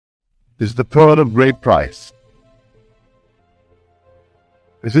is the pearl of great price.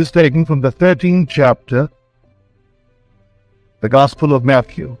 This is taken from the 13th chapter, the Gospel of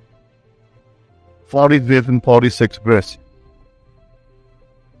Matthew, 45th and 46th verse.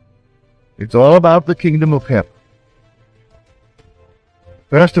 It's all about the kingdom of heaven.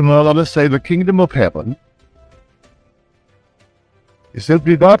 First of all, let us say the kingdom of heaven is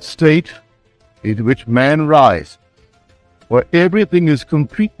simply that state in which man rises, where everything is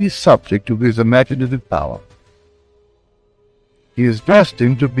completely subject to his imaginative power. He is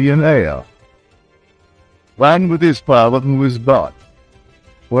destined to be an heir, one with his Father who is God,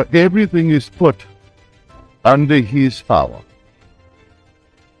 where everything is put under his power.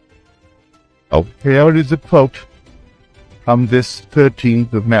 Oh, here is a quote from this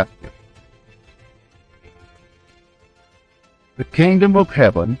 13th of Matthew. The kingdom of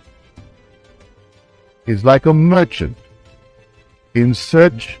heaven is like a merchant in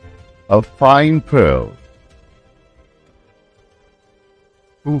search of fine pearls,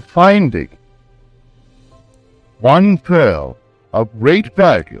 who finding one pearl of great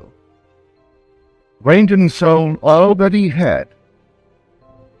value, went and sold all that he had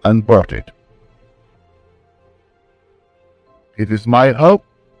and bought it. It is my hope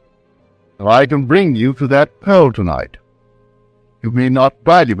that I can bring you to that pearl tonight. You may not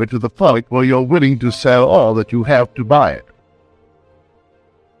value it to the point where you're willing to sell all that you have to buy it.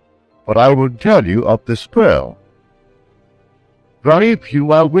 But I will tell you of this pearl. Very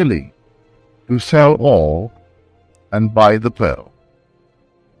few are willing to sell all and buy the pearl.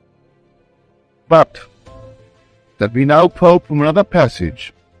 But let me now quote from another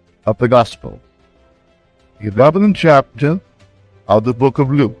passage of the Gospel, the 11th chapter of the book of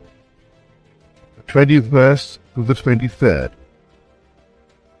Luke, the 20th verse to the 23rd.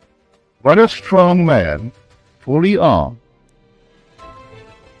 When a strong man, fully armed,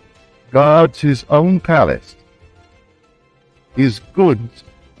 guards his own palace, his goods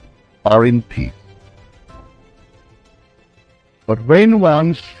are in peace. But when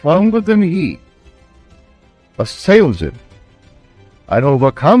one stronger than he assails it and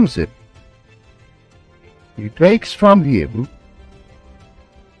overcomes it, he takes from him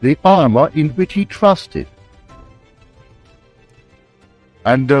the armor in which he trusted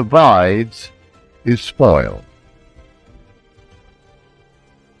and divides his spoil.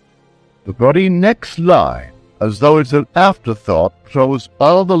 The very next line, as though it's an afterthought, throws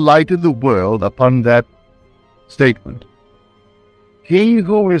all the light in the world upon that statement. He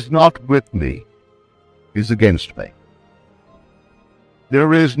who is not with me is against me.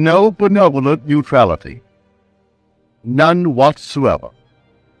 There is no benevolent neutrality, none whatsoever.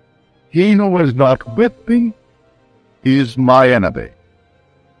 He who is not with me is my enemy.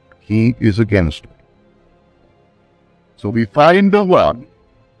 He is against me. So we find the one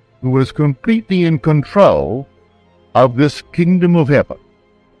who is completely in control of this kingdom of heaven.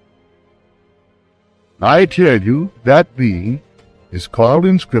 I tell you, that being is called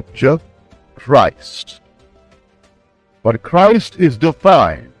in Scripture Christ. But Christ is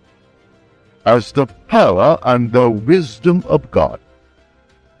defined as the power and the wisdom of God.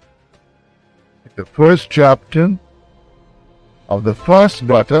 In the first chapter of the first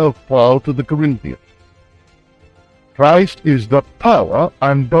letter of Paul to the Corinthians, Christ is the power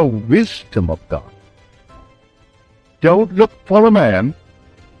and the wisdom of God. Don't look for a man.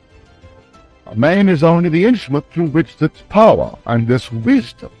 A man is only the instrument through which this power and this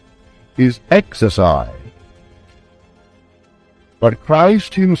wisdom is exercised. But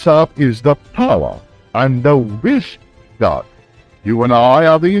Christ himself is the power and the wisdom of God. You and I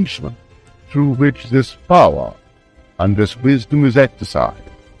are the instrument through which this power and this wisdom is exercised.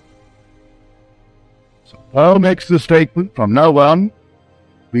 So Paul makes the statement, from now on,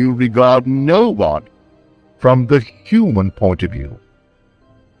 we will regard no one from the human point of view.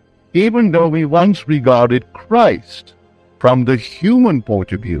 Even though we once regarded Christ from the human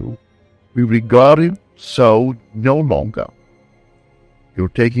point of view, we regard him so no longer. You're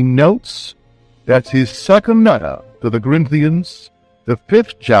taking notes? That's his second letter to the Corinthians, the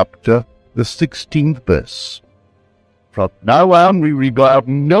 5th chapter, the 16th verse. From now on, we regard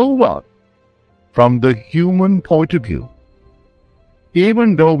no one from the human point of view.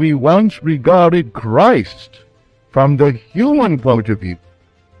 Even though we once regarded Christ from the human point of view,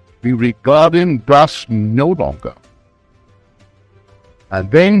 we regard him thus no longer. And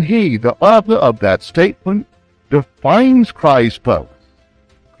then he, the author of that statement, defines Christ's power.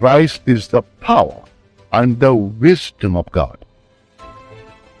 Christ is the power and the wisdom of God.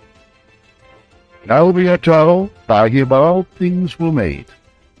 Now we are told, by him all things were made,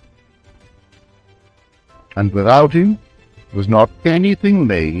 and without him was not anything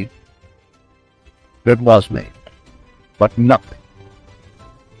made that was made, but nothing.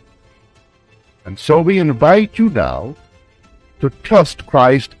 And so we invite you now to trust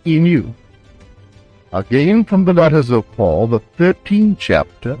Christ in you. Again from the letters of Paul, the 13th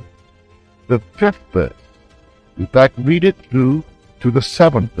chapter, the 5th verse. In fact, read it through to the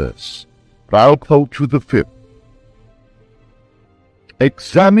 7th verse, but I'll quote you the 5th.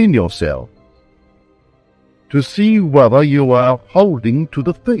 Examine yourself to see whether you are holding to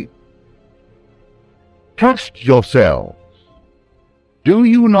the faith. Test yourselves. Do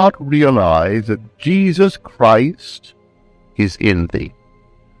you not realize that Jesus Christ is in thee?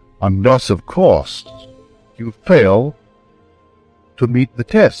 Unless, of course, you fail to meet the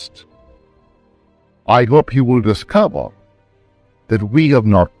test. I hope you will discover that we have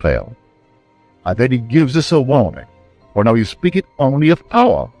not failed, and that he gives us a warning. For now he speaketh only of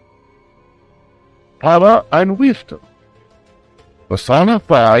power and wisdom,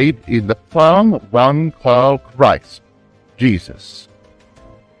 personified in the form of one called Christ, Jesus.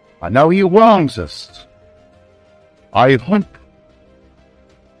 And now he warns us. I hope,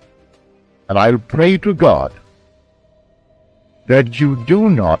 and I pray to God, that you do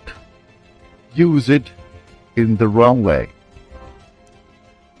not use it in the wrong way.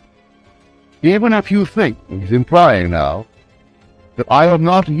 Even if you think, he's implying now, that I have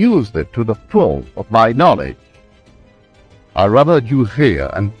not used it to the full of my knowledge, I rather you hear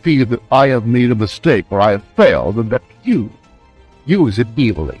and feel that I have made a mistake or I have failed than that you use it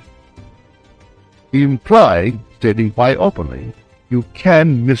evilly. Implying, stating quite openly, you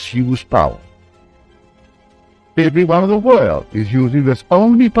can misuse power. Everyone in the world is using this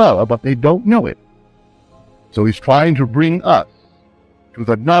only power, but they don't know it. So he's trying to bring us to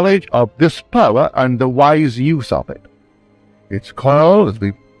the knowledge of this power and the wise use of it. It's called, as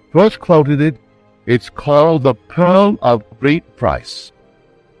we first quoted it, it's called the pearl of great price.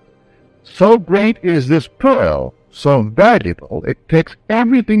 So great is this pearl, so valuable, it takes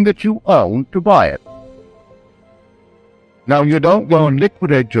everything that you own to buy it. Now, you don't go and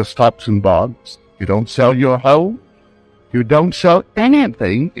liquidate your stocks and bonds. You don't sell your home. You don't sell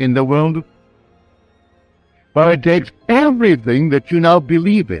anything in the world. But it takes everything that you now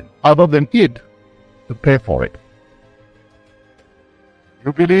believe in, other than it, to pay for it.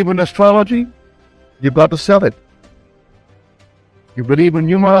 You believe in astrology? You've got to sell it. You believe in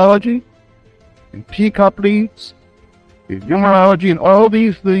numerology? In teacup leads? In numerology and all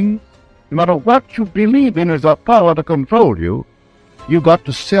these things? No matter what you believe in as a power to control you, you've got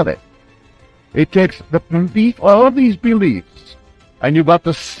to sell it. It takes the belief, all of these beliefs, and you've got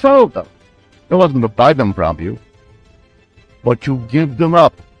to sell them. It wasn't to buy them from you, but you give them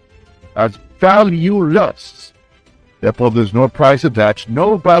up as valueless. Therefore, there's no price attached,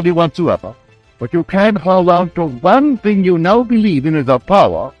 no value whatsoever. But you can't hold on to one thing you now believe in as a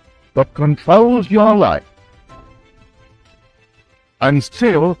power that controls your life, and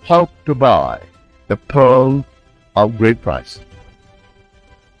still hope to buy the pearl of great price.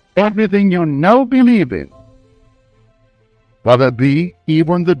 Everything you now believe in, whether it be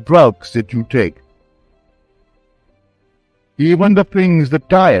even the drugs that you take, even the things, the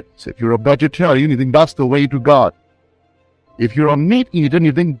diets. If you're a vegetarian, you think that's the way to God. If you're a meat eater,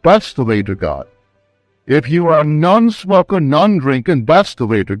 you think that's the way to God. If you are a non-smoker, non-drinker, that's the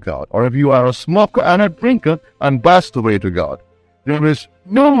way to God. Or if you are a smoker and a drinker, and that's the way to God. There is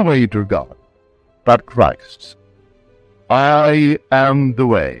no way to God but Christ. I am the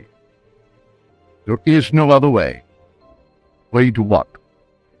way. There is no other way. Way to what?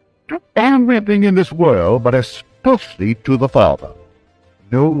 To everything in this world, but especially to the Father.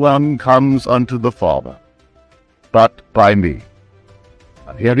 No one comes unto the Father but by me.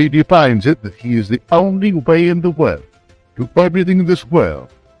 And here he defines it, that he is the only way in the world to everything in this world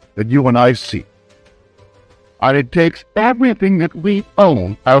that you and I see. And it takes everything that we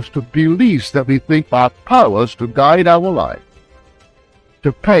own as to beliefs that we think are powers to guide our life,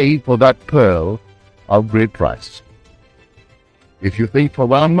 to pay for that pearl of great price. If you think for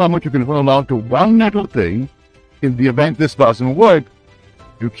one moment you can hold on to one little thing, in the event this doesn't work,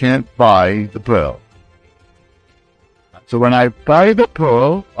 you can't buy the pearl. So when I buy the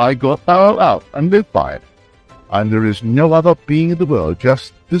pearl, I go all out and live by it. And there is no other being in the world,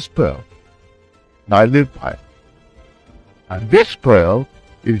 just this pearl. And I live by it. And this pearl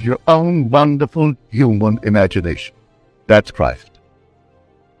is your own wonderful human imagination. That's Christ.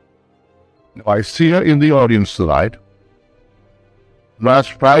 Now, I see her in the audience tonight.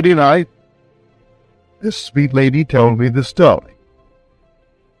 Last Friday night, this sweet lady told me the story.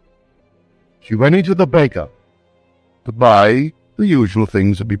 She went into the baker to buy the usual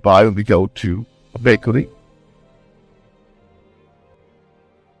things that we buy when we go to a bakery.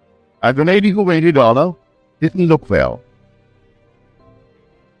 And the lady who waited on her didn't look well.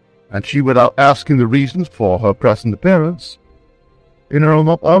 And she, without asking the reasons for her present appearance, in her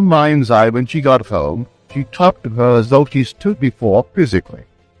own mind's eye when she got home, she talked to her as though she stood before her physically.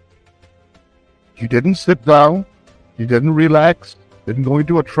 She didn't sit down, she didn't relax, didn't go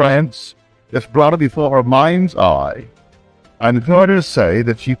into a trance, just brought her before her mind's eye, and heard her say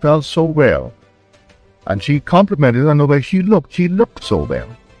that she felt so well. And she complimented on the way she looked so well.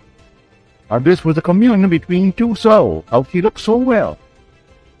 And this was a communion between two souls, how she looked so well.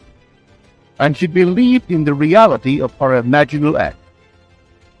 And she believed in the reality of her imaginal act.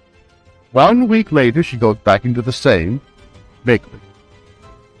 1 week later, she goes back into the same bakery.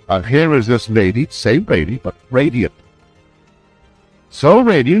 And here is this lady, same lady, but radiant. So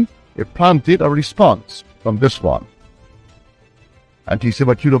radiant, it prompted a response from this one. And she said,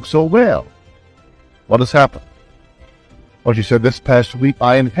 "But you look so well. What has happened?" Well, she said, "This past week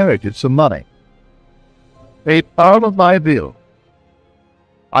I inherited some money. Paid all of my bill.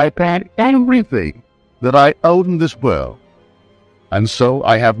 I paid everything that I owed in this world. And so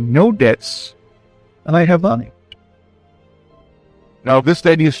I have no debts, and I have money." Now, this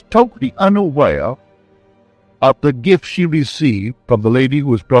lady is totally unaware of the gift she received from the lady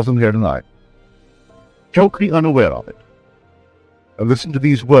who is present here tonight. Totally unaware of it. Now, listen to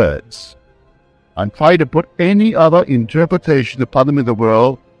these words, and try to put any other interpretation upon them in the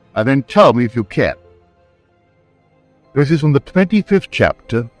world, and then tell me if you can. This is from the 25th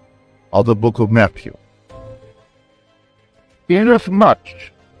chapter of the book of Matthew. "Inasmuch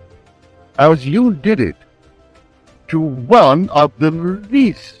as you did it to one of the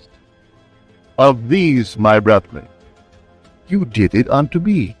least of these, my brethren, you did it unto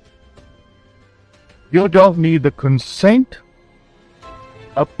me." You don't need the consent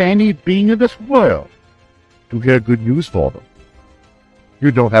of any being in this world to hear good news for them.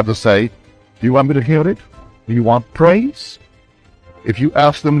 You don't have to say, "Do you want me to hear it? Do you want praise?" If you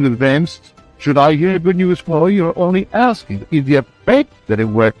ask them in advance, "Should I hear good news for you?" you're only asking. If you beg that it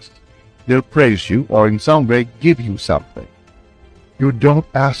works, they'll praise you or in some way give you something. You don't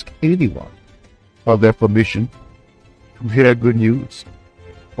ask anyone for their permission to hear good news.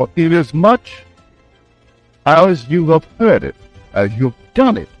 For inasmuch as you have heard it, as you've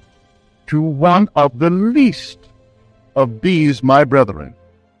done it, to one of the least of these my brethren,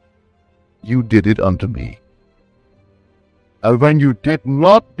 you did it unto me. And when you did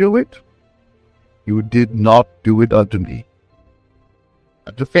not do it, you did not do it unto me.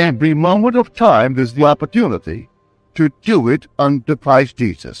 At every moment of time, there's the opportunity to do it unto Christ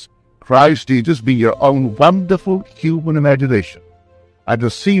Jesus. Christ Jesus be your own wonderful human imagination. And to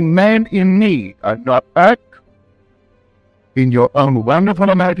see man in need and not act in your own wonderful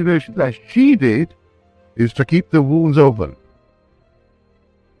imagination as she did, is to keep the wounds open.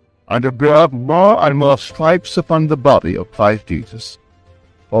 And to bear more and more stripes upon the body of Christ Jesus.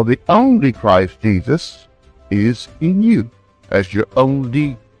 For the only Christ Jesus is in you, as your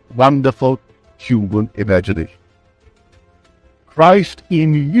only wonderful human imagination. Christ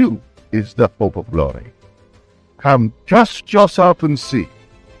in you is the hope of glory. Come, test yourself and see.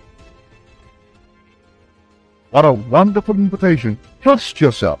 What a wonderful invitation. Test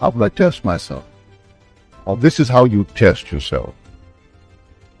yourself. How will I test myself? Well, this is how you test yourself.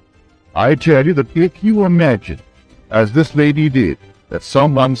 I tell you that if you imagine, as this lady did, that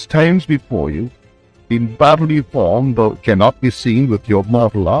someone stands before you in bodily form, though it cannot be seen with your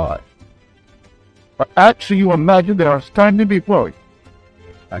mortal eye, but actually you imagine they are standing before you,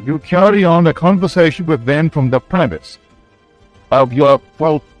 and you carry on a conversation with them from the premise of your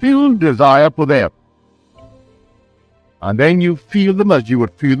fulfilled desire for them. And then you feel them as you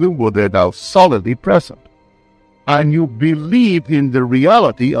would feel them were they now solidly present. And you believe in the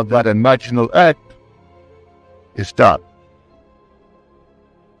reality of that imaginal act. It's done.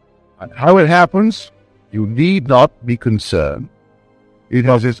 And how it happens, you need not be concerned. It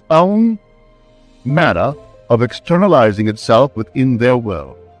has its own manner of externalizing itself within their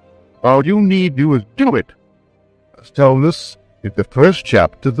world. All you need to do is do it. As told us in the first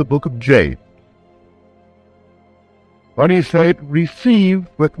chapter of the book of James. When he said, "Receive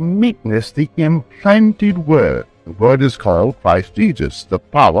with meekness the implanted word." The word is called Christ Jesus, the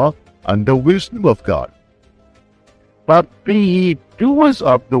power and the wisdom of God. But be ye doers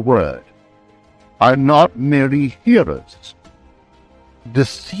of the word, and not merely hearers,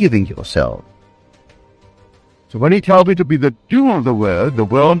 deceiving yourselves. So when he tells me to be the doer of the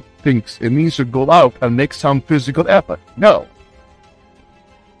world thinks it means to go out and make some physical effort. No.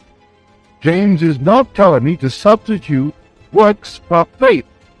 James is not telling me to substitute works for faith.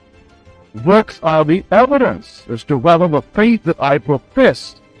 Works are the evidence as to whether the faith that I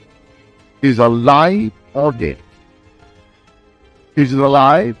profess is alive or dead. Is it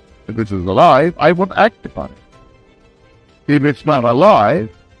alive? If it is alive, I will act upon it. If it's not alive,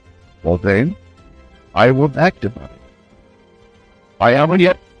 well then, I will act upon it. I haven't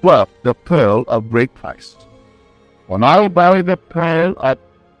yet worked the pearl of great price. When I will buy the pearl at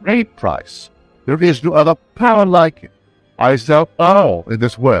great price, there is no other power like it. I sell all in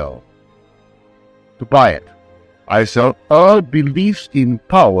this world to buy it. I sell all beliefs in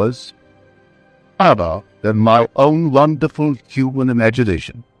powers other than my own wonderful human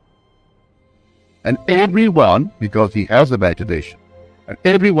imagination. And everyone, because he has imagination, and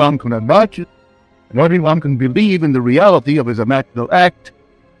everyone can imagine, and everyone can believe in the reality of his imaginal act,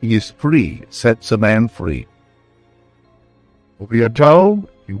 he is free. It sets a man free. We are told,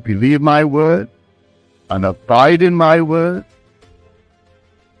 you believe my word, and abide in my word,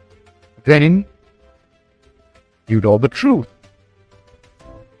 then you know the truth,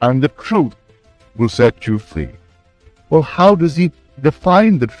 and the truth will set you free. Well, how does he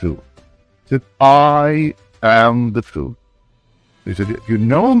define the truth? He said, I am the truth. He said, if you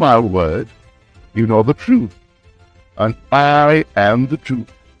know my word, you know the truth, and I am the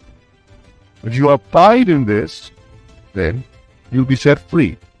truth. If you abide in this, then you'll be set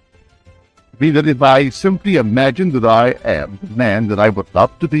free. It means that if I simply imagine that I am the man that I would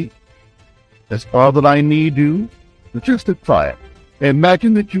love to be, that's all that I need do, to justify it.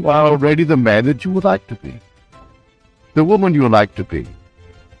 Imagine that you are already the man that you would like to be, the woman you would like to be.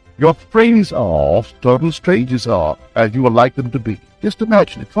 Your friends are, total strangers are, as you would like them to be. Just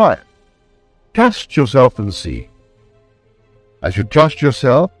imagine it, try it. Test yourself and see. As you trust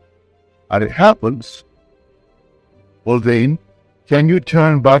yourself, and it happens, well then, can you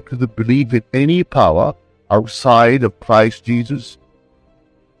turn back to the belief in any power outside of Christ Jesus?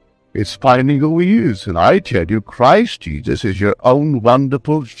 It's finding who he is, and I tell you, Christ Jesus is your own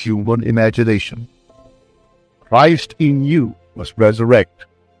wonderful human imagination. Christ in you must resurrect,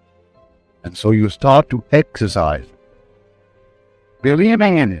 and so you start to exercise. Believe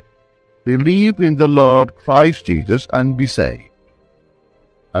in it. Believe in the Lord Christ Jesus and be saved.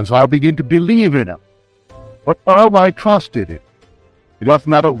 And so I begin to believe in him. But how I trusted it. It doesn't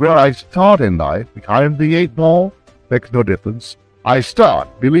matter where I start in life, behind the 8 ball, makes no difference. I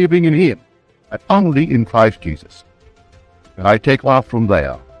start believing in him, and only in Christ Jesus. And I take off from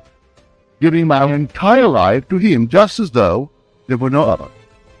there, giving my entire life to him just as though there were no other.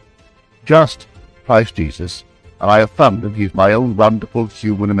 Just Christ Jesus, and I affirm that he's my own wonderful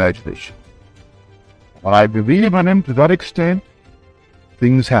human imagination. When I believe in him to that extent,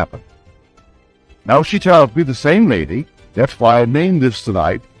 things happen. Now she tells me, the same lady, that's why I named this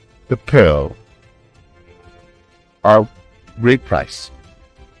tonight, the pearl of great price.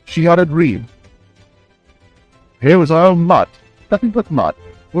 She had a dream. Here was all mud, nothing but mud,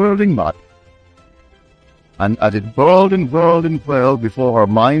 whirling mud. And as it whirled and whirled and whirled before her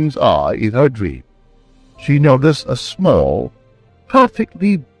mind's eye in her dream, she noticed a small,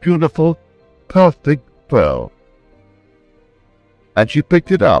 perfectly beautiful, perfect pearl. And she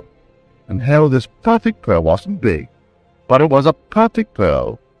picked it up, and held this perfect pearl. Wasn't big, but it was a perfect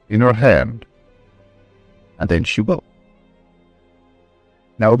pearl in her hand. And then she woke.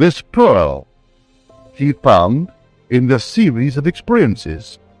 Now this pearl she found in the series of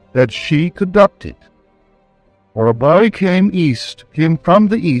experiences that she conducted. For a boy came from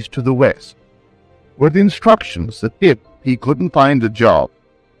the east to the west, with instructions that if he couldn't find a job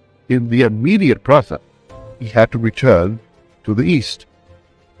in the immediate present, he had to return to the east.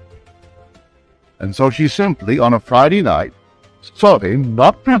 And so she simply, on a Friday night, saw him,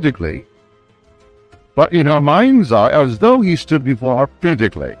 not physically, but in her mind's eye, as though he stood before her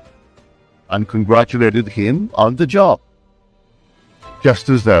physically, and congratulated him on the job, just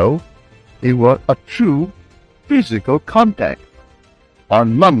as though it were a true physical contact.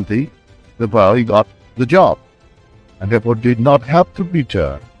 On Monday, the boy got the job, and therefore did not have to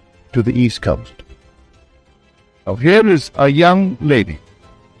return to the East Coast. Now here is a young lady.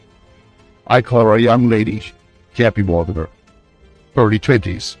 I call her a young lady. She can't be more than her early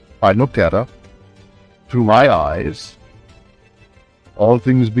 20s. I looked at her through my eyes. All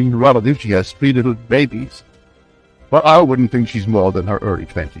things being relative, she has 3 little babies. But I wouldn't think she's more than her early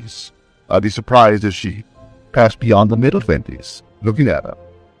 20s. I'd be surprised if she passed beyond the middle 20s, looking at her.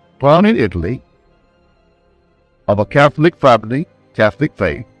 Born in Italy, of a Catholic family, Catholic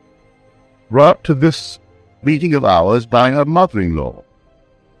faith, brought to this meeting of ours by her mother-in-law,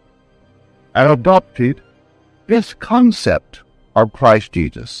 and adopted this concept of Christ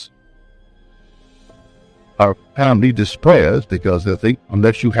Jesus. Our family despairs because they think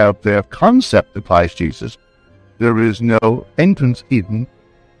unless you have their concept of Christ Jesus, there is no entrance in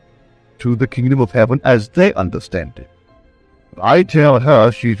to the kingdom of heaven as they understand it. I tell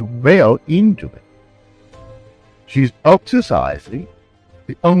her she's well into it. She's exercising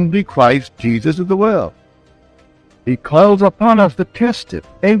the only Christ Jesus in the world. He calls upon us to test it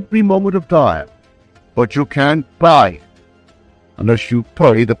every moment of time, but you can't buy it unless you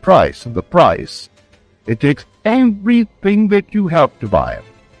pay the price. And the price, it takes everything that you have to buy it.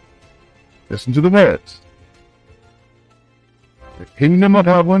 Listen to the words. The kingdom of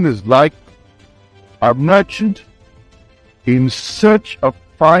heaven is like a merchant in search of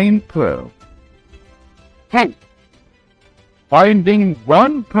fine pearl. Finding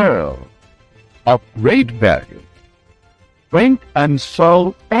one pearl of great value, went and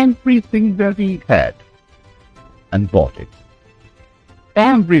sold everything that he had and bought it.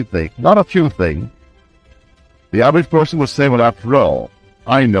 Everything, not a few things. The average person would say, well, after all,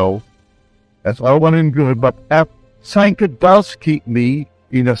 I know that's all well and good, but Sanka does keep me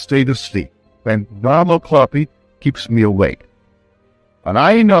in a state of sleep, when normal coffee keeps me awake. And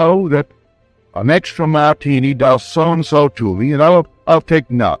I know that an extra martini does so-and-so to me, and I'll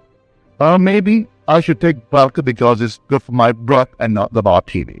take none. Or maybe I should take vodka because it's good for my breath and not the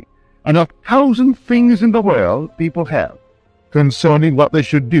martini. And 1,000 things in the world people have concerning what they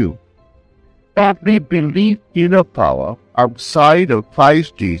should do. Every belief in a power outside of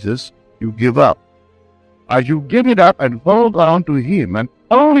Christ Jesus, you give up. As you give it up and hold on to Him and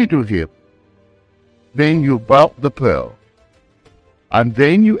only to Him, then you bought the pearl. And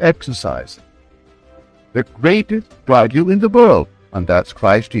then you exercise the greatest value in the world, and that's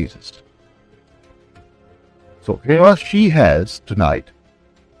Christ Jesus. So here she has tonight,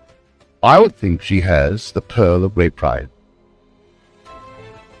 I would think she has the pearl of great price.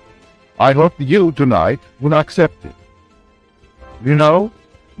 I hope you tonight will accept it. You know,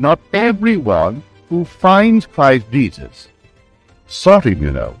 not everyone who finds Christ Jesus sought Him,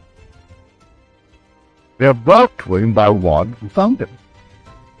 you know. They're brought to Him by one who found Him.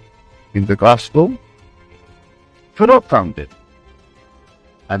 In the Gospel, Philip found it.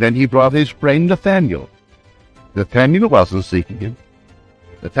 And then he brought his friend Nathaniel. Nathaniel wasn't seeking Him.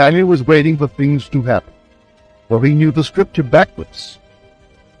 Nathaniel was waiting for things to happen, for he knew the Scripture backwards.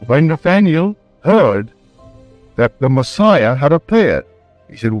 When Nathaniel heard that the Messiah had appeared,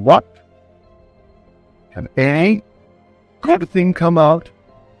 he said, what? Can any good thing come out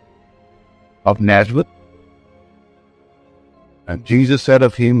of Nazareth? And Jesus said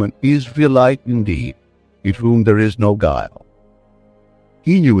of him, an Israelite indeed, in whom there is no guile.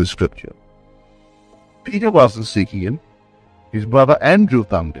 He knew his Scripture. Peter wasn't seeking Him. His brother Andrew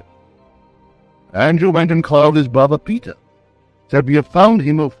found Him. Andrew went and called his brother Peter, said, we have found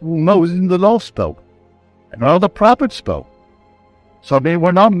Him of whom Moses in the law spoke, and all the prophets spoke. So they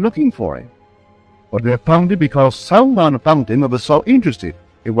were not looking for Him, but they found Him because someone found Him and was so interested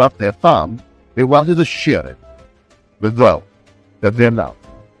in what they found, they wanted to share it with those that they loved.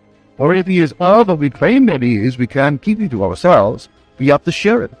 For if He is all that we claim that He is, we can't keep it to ourselves. We have to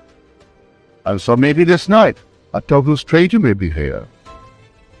share it. And so maybe this night, a total stranger may be here,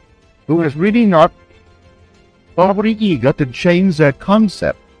 who is really not overly eager to change their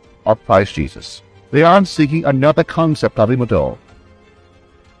concept of Christ Jesus. They aren't seeking another concept of Him at all.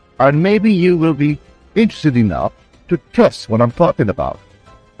 And maybe you will be interested enough to test what I'm talking about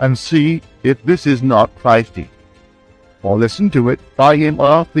and see if this is not Christ Jesus. Or listen to it, by Him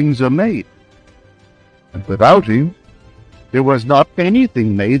all things are made. And without Him, there was not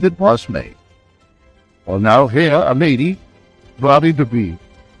anything made that was made. Well, now here a lady brought it to be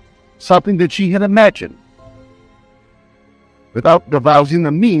something that she had imagined. Without devising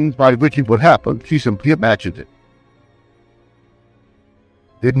the means by which it would happen, she simply imagined it.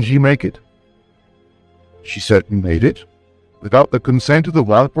 Didn't she make it? She certainly made it, without the consent of the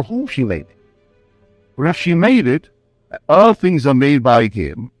one for whom she made it. For if she made it, all things are made by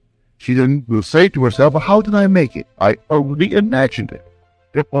Him, she then will say to herself, well, how did I make it? I only imagined it.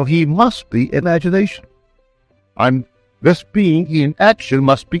 Therefore, He must be imagination. And this being in action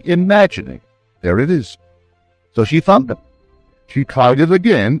must be imagining. There it is. So she found Him. She tried it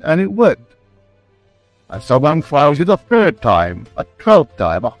again, and it worked. And someone tries it a third time, a 12th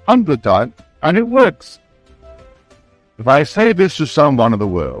time, 100th time, and it works. If I say this to someone in the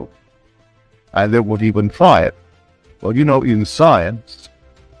world, and they would even try it, well, you know, in science,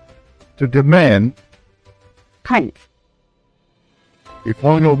 to demand proof, if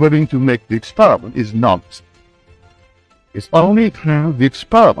one are willing to make the experiment, is nonsense. It's only through the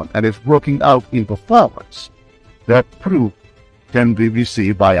experiment and its working out in performance that proof can be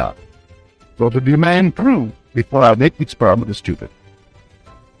received by us. So to demand proof before I make the experiment is stupid.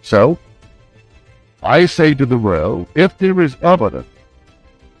 So, I say to the world, if there is evidence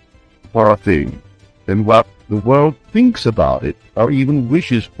for a thing, then what the world thinks about it or even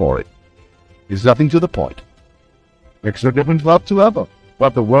wishes for it is nothing to the point. Makes no difference whatsoever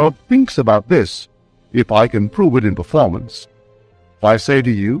what the world thinks about this if I can prove it in performance. If I say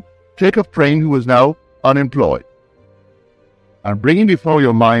to you, take a friend who is now unemployed and bring him before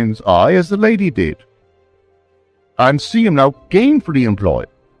your mind's eye as the lady did, and see him now gainfully employed.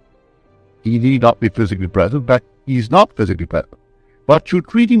 He need not be physically present, but he is not physically present. But you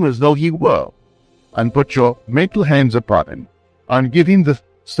treat him as though he were, and put your mental hands upon him, and give him the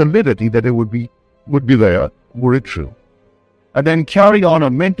solidity that it would be there were it true. And then carry on a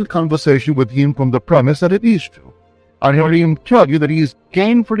mental conversation with him from the premise that it is true, and hear him tell you that he is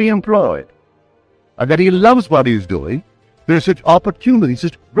gainfully employed, and that he loves what he is doing. There's such opportunity,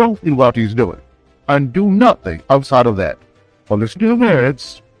 such growth in what he's doing, and do nothing outside of that. Well, there's two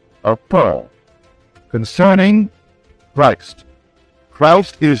words of pearl concerning Christ.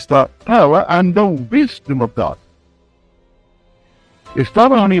 Christ is the power and the wisdom of God. It's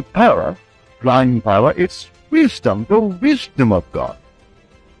not only power, blind power, it's wisdom, the wisdom of God.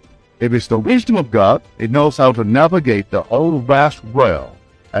 If it's the wisdom of God, it knows how to navigate the whole vast world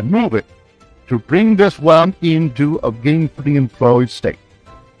and move it to bring this one into a gainfully employed state.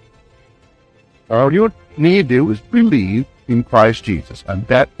 All you need to do is believe in Christ Jesus, and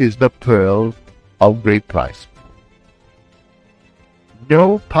that is the pearl of great price.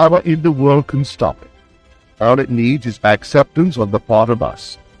 No power in the world can stop it. All it needs is acceptance on the part of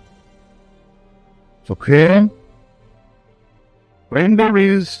us. So when there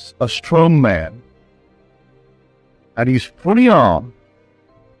is a strong man, and he's fully armed,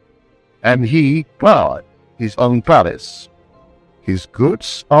 and he guards his own palace, his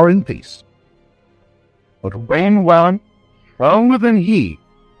goods are in peace. But when one stronger than he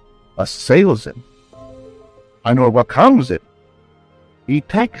assails him and overcomes it, he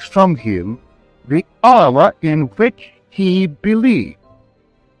takes from him the armor in which he believed,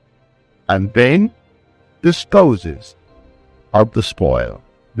 and then disposes of the spoil,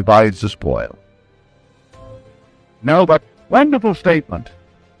 divides the spoil. Now, but wonderful statement.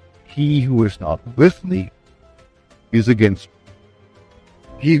 He who is not with me is against me.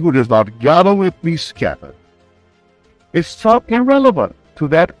 He who does not gather with me scattered. It's so irrelevant to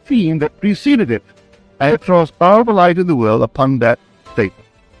that theme that preceded it, and it throws all the light in the world upon that statement.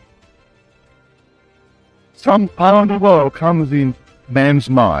 Some power in the world comes in man's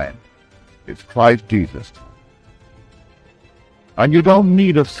mind. It's Christ Jesus. And you don't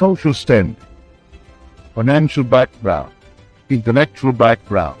need a social standing, financial background, intellectual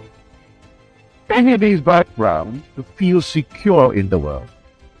background, any of these backgrounds to feel secure in the world.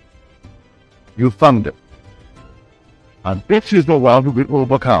 You found it. And this is the one who will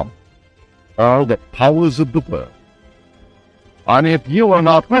overcome all the powers of the world. And if you are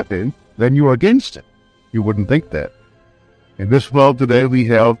not with him, then you are against it. You wouldn't think that. In this world today, we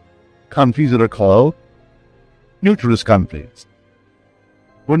have countries that are called neutralist countries.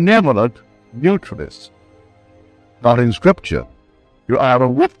 Benevolent neutralists. Not in Scripture. You're either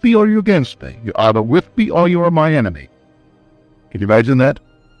with me or you're against me. You're either with me or you are my enemy. Can you imagine that?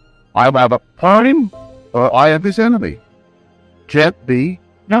 I'm either for him or I am his enemy. Can't be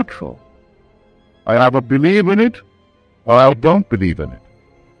neutral. I either believe in it or I don't believe in it.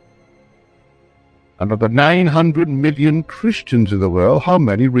 And of the 900 million Christians in the world, how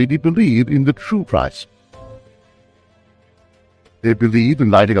many really believe in the true Christ? They believe in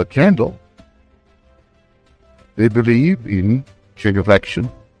lighting a candle. They believe in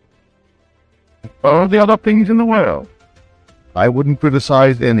genuflection. All the other things in the world. I wouldn't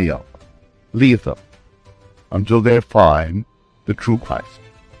criticize any of them. Leave them until they find the true Christ.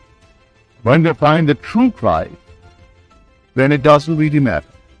 When they find the true Christ, then it doesn't really matter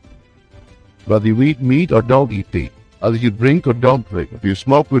whether you eat meat or don't eat meat, whether you drink or don't drink, if you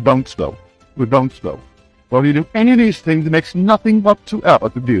smoke or don't smoke, Whether you do any of these things, it makes nothing whatsoever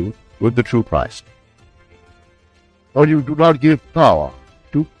to do with the true Christ. Or you do not give power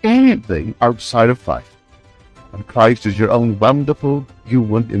to anything outside of Christ. And Christ is your own wonderful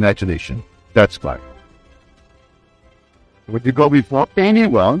human imagination. That's Christ. When you go before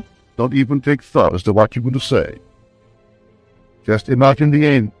anyone, don't even take thought as to what you're going to say. Just imagine the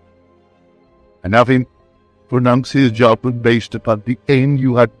end, and have him pronounce his judgment based upon the end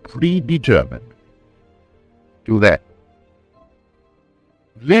you had predetermined. Do that.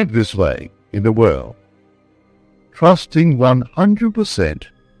 Live this way in the world, trusting 100%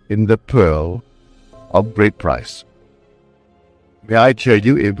 in the pearl of great price. May I tell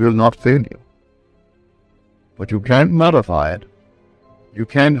you, it will not fail you. But you can't modify it. You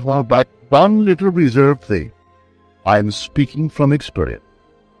can't hold back one little reserved thing. I am speaking from experience.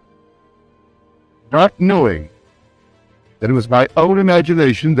 not knowing that it was my own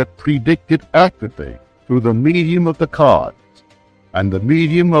imagination that predicted accurately through the medium of the cards and the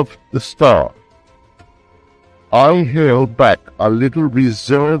medium of the star. I held back a little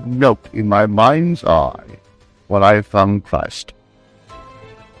reserved note in my mind's eye when I found Christ.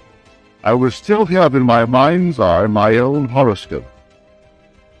 I would still have in my mind's eye my own horoscope.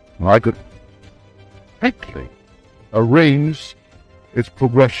 I could quickly arrange its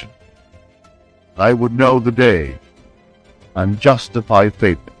progression. I would know the day and justify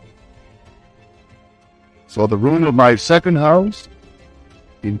faith. So the rule of my second house,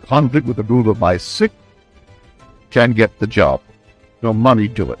 in conflict with the rule of my sixth, can get the job. No money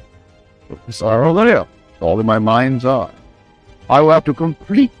to it. It's all there. It's all in my mind's eye. I will have to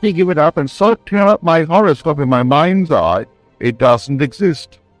completely give it up and so tear up my horoscope in my mind's eye, it doesn't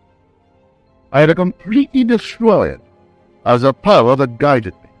exist. I had to completely destroy it as a power that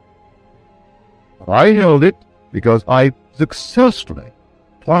guided me. I held it because I successfully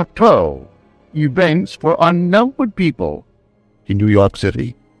foretold events for unnumbered people in New York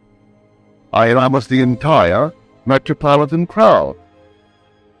City. I almost the entire metropolitan crowd,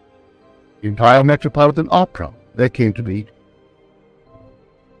 the entire metropolitan opera, they came to me.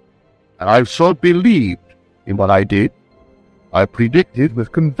 And I so believed in what I did, I predicted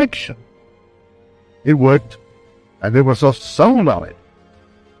with conviction. It worked, and there was a soul on it.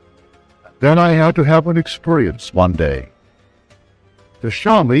 Then I had to have an experience one day to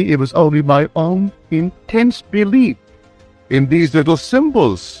show me it was only my own intense belief in these little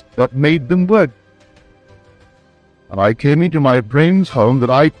symbols that made them work. And I came into my brain's home that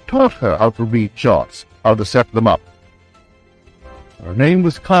I taught her how to read charts, how to set them up. Her name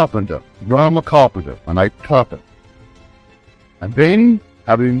was Carpenter, Norma Carpenter, and I taught her. And then,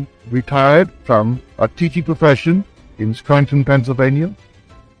 having retired from a teaching profession in Scranton, Pennsylvania,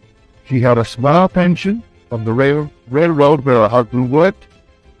 she had a small pension from the railroad where her husband worked,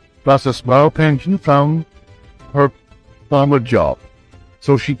 plus a small pension from her former job.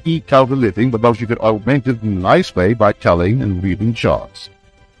 So she eked out a living, but now she could augment it in a nice way by telling and reading charts.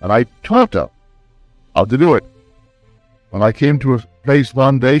 And I taught her how to do it. When I came to a place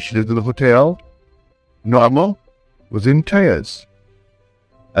one day, she lived in a hotel. Norma was in tears.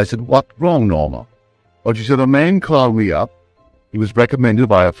 I said, "What's wrong, Norma?" Well, she said, "A man called me up. He was recommended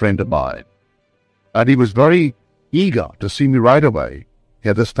by a friend of mine. And he was very eager to see me right away. He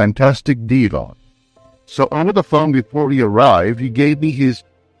had this fantastic deal on. So over the phone before he arrived, he gave me his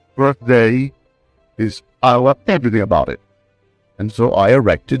birthday, his hour, everything about it. And so I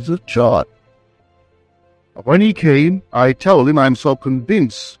erected the chart. When he came, I told him I'm so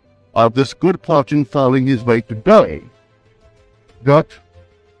convinced of this good fortune following his way today that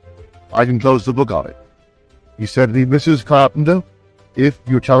I can close the book on it. He said to me, "Mrs. Carpenter, if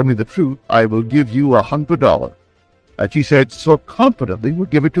you tell me the truth, I will give you $100. And she said so confidently, "Well,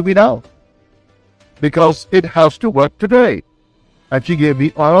 give it to me now, because it has to work today." And she gave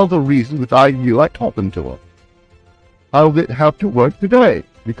me all the reasons which I knew I taught them to her. How did it have to work today?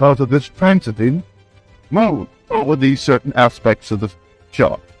 Because of this transiting mode over these certain aspects of the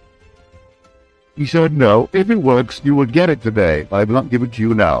chart. He said, "No, if it works, you will get it today, but I will not give it to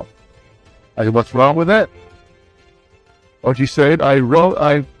you now." I said, "What's wrong with that?" Well, she said,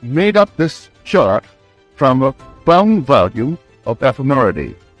 I made up this chart from a bound volume of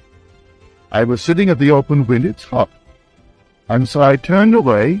ephemerity. I was sitting at the open window, it's hot. And so I turned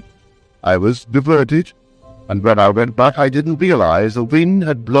away. I was diverted. And when I went back, I didn't realize the wind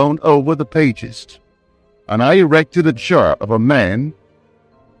had blown over the pages. And I erected a chart of a man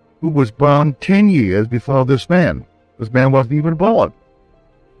who was born 10 years before this man. This man wasn't even born.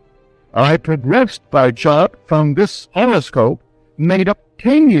 I progressed by chart from this horoscope made up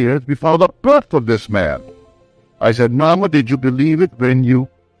 10 years before the birth of this man. I said, "Mama, did you believe it when you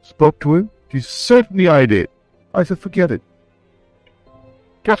spoke to him?" She said, "Certainly I did." I said, "Forget it.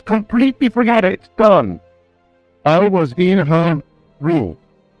 Just completely forget it. It's done." I was in her room,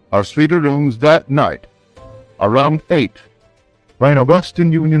 our suite of rooms that night, around 8, when a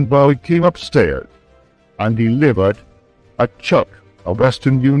Western Union boy came upstairs and delivered a check, a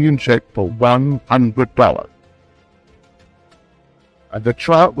Western Union check for $100. And the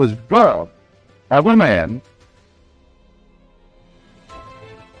chart was drawn of a man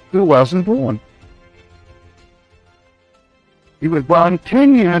who wasn't born. He was born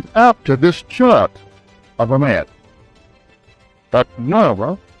 10 years after this chart of a man. But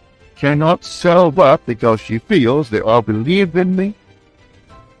Norma cannot sell that because she feels they all believe in me.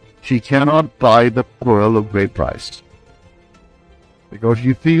 She cannot buy the pearl of great price, because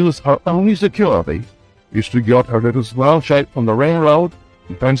she feels her only security is to get her little small check from the railroad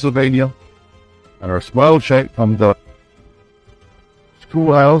in Pennsylvania and a small check from the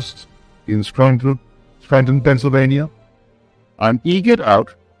schoolhouse in Scranton, Pennsylvania. And he get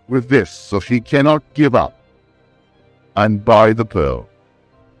out with this, so she cannot give up and buy the pearl.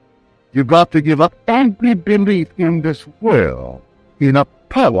 You've got to give up every belief in this world, in a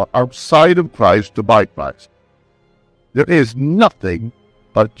power outside of Christ to buy Christ. There is nothing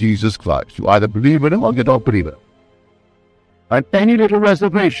but Jesus Christ. You either believe in him or you don't believe in him. And any little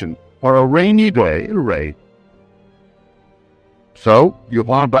reservation for a rainy day, it'll rain. So you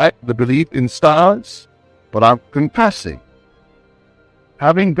want back the belief in stars, but I'm confessing,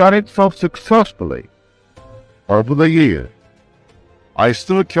 having done it so successfully over the years, I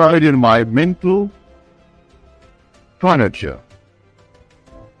still carried in my mental furniture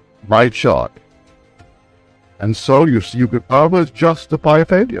my chart. And so you see, you can always justify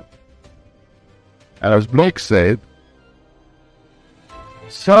failure. And as Blake said,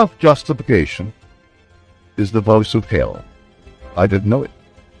 self-justification is the voice of hell. I didn't know it.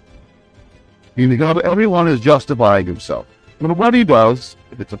 Everyone is justifying himself. But what he does,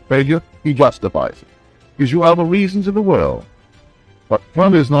 if it's a failure, he justifies it. Because you have the reasons in the world. But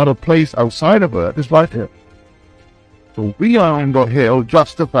hell is not a place outside of earth, it's right here. So we are in the hell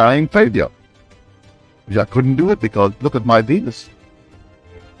justifying failure. Which I couldn't do it because look at my Venus.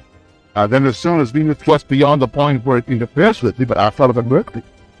 And then as soon as Venus was beyond the point where it interferes with me, but I thought of it Mercury.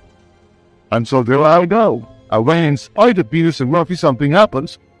 And so there I go. When in spite of Venus and Mercury something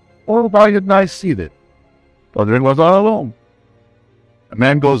happens, oh, why didn't I see that? But then it was all alone. A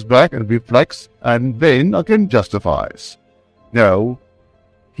man goes back and reflects and then again justifies. No,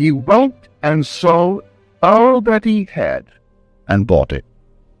 he went and sold all that he had and bought it.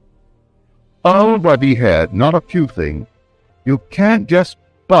 All that he had, not a few things. You can't just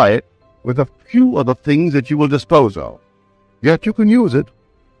buy it with a few of the things that you will dispose of. Yet you can use it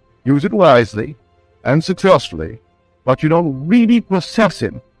wisely and successfully, but you don't really possess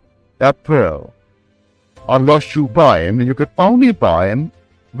him, that pearl, unless you buy him, and you can only buy him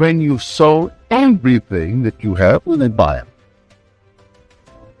when you sold everything that you have and then buy him.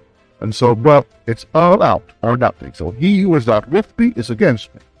 And so, well, it's all out or nothing. So he who is not with me is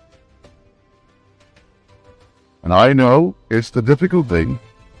against me. And I know it's the difficult thing,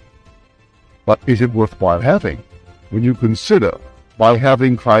 but is it worthwhile having? When you consider, by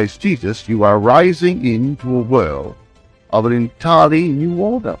having Christ Jesus, you are rising into a world of an entirely new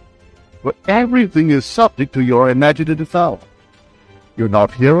order, where everything is subject to your imaginative thought. You're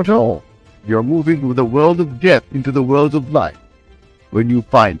not here at all. You're moving from the world of death into the world of life, when you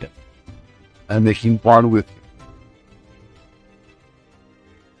find him, and making one with you.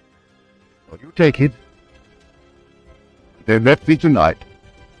 Well, you take it. Then let me tonight.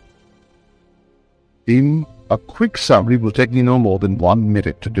 In a quick summary, will take me no more than 1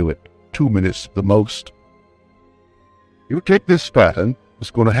 minute to do it. 2 minutes the most. You take this pattern, what's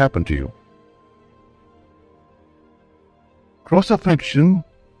going to happen to you? Crucifixion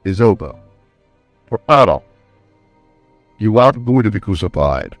is over. For Adam, you are going to be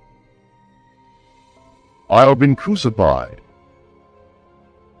crucified. I have been crucified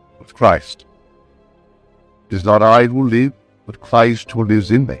with Christ. It is not I who live, but Christ who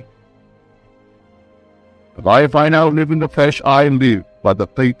lives in me. But if I now live in the flesh, I live by the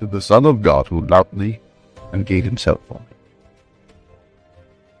faith of the Son of God who loved me and gave himself for me.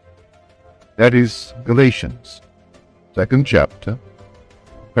 That is Galatians, 2nd chapter,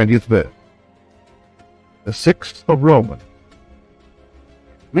 20th verse. The 6th of Romans.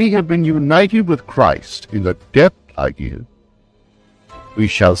 We have been united with Christ in the death like his. We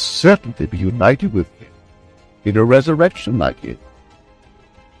shall certainly be united with him in a resurrection like his.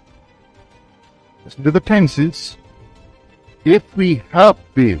 Listen to the tenses. If we have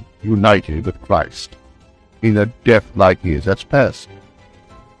been united with Christ in a death like his, that's past.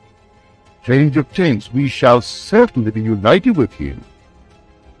 Change of tense. We shall certainly be united with him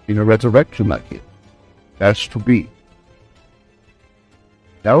in a resurrection like his. That's to be.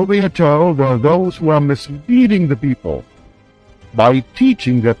 Now we are told there are those who are misleading the people by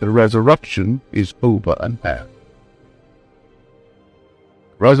teaching that the resurrection is over and past.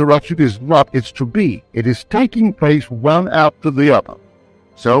 Resurrection is not, it's to be. It is taking place one after the other.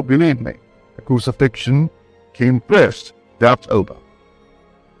 So believe me, the crucifixion came first. That's over.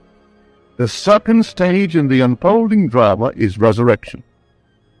 The second stage in the unfolding drama is resurrection.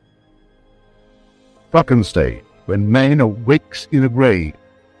 Second stage, when man awakes in a grave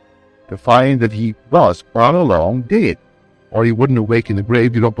to find that he was all along dead. Or he wouldn't awake in the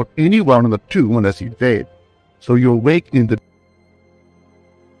grave. You don't put anyone in the tomb unless he's dead. So you awake in the